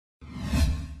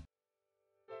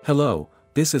Hello,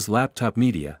 this is Laptop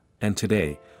Media, and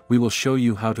today, we will show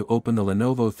you how to open the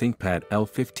Lenovo ThinkPad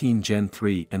L15 Gen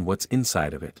 3 and what's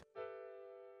inside of it.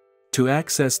 To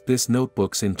access this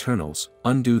notebook's internals,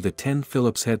 undo the 10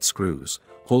 Phillips head screws,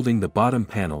 holding the bottom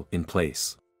panel in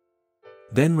place.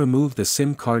 Then remove the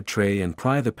SIM card tray and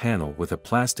pry the panel with a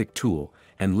plastic tool,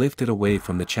 and lift it away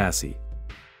from the chassis.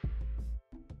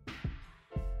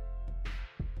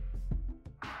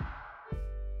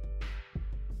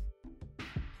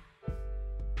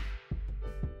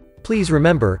 Please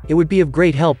remember, it would be of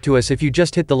great help to us if you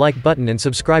just hit the like button and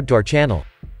subscribe to our channel.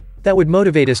 That would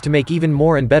motivate us to make even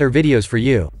more and better videos for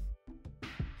you.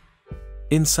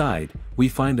 Inside, we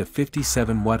find a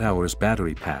 57 Wh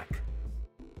battery pack.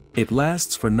 It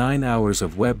lasts for 9 hours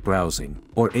of web browsing,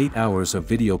 or 8 hours of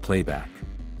video playback.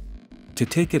 To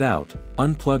take it out,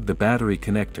 unplug the battery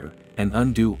connector, and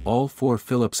undo all 4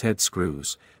 Phillips head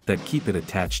screws that keep it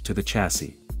attached to the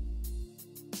chassis.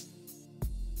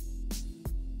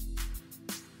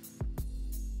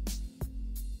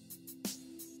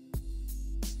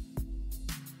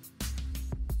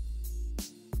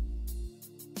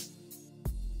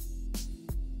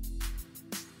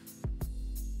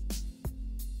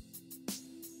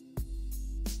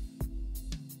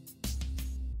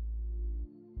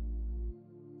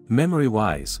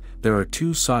 Memory-wise, there are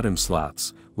 2 SODIMM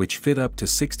slots, which fit up to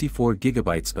 64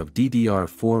 GB of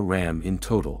DDR4 RAM in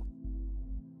total.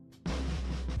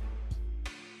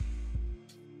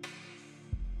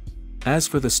 As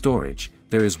for the storage,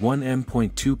 there is one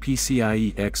M.2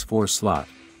 PCIe X4 slot,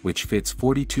 which fits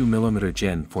 42mm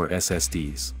Gen 4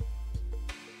 SSDs.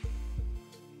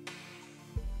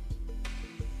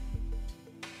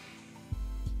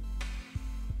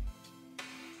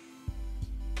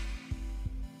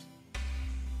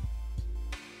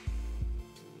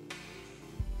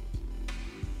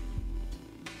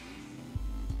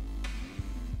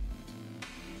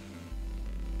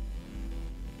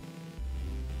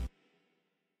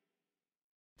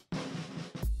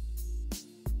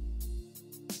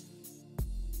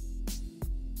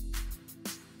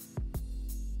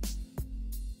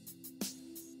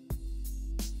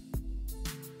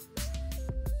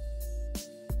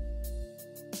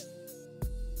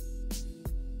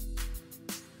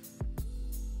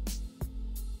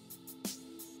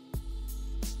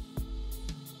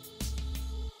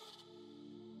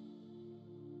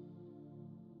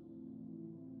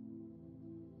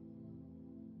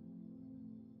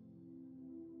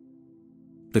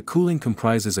 The cooling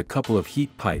comprises a couple of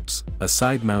heat pipes, a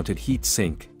side-mounted heat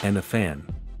sink, and a fan.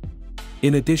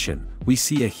 In addition, we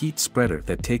see a heat spreader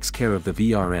that takes care of the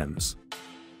VRMs.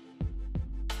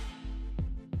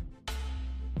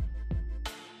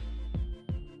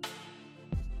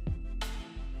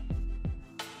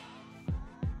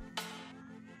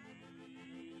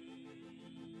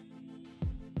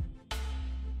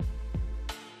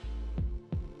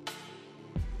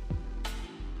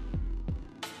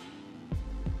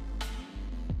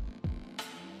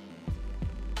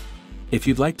 If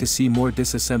you'd like to see more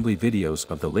disassembly videos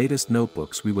of the latest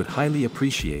notebooks, we would highly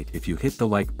appreciate if you hit the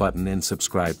like button and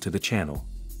subscribe to the channel.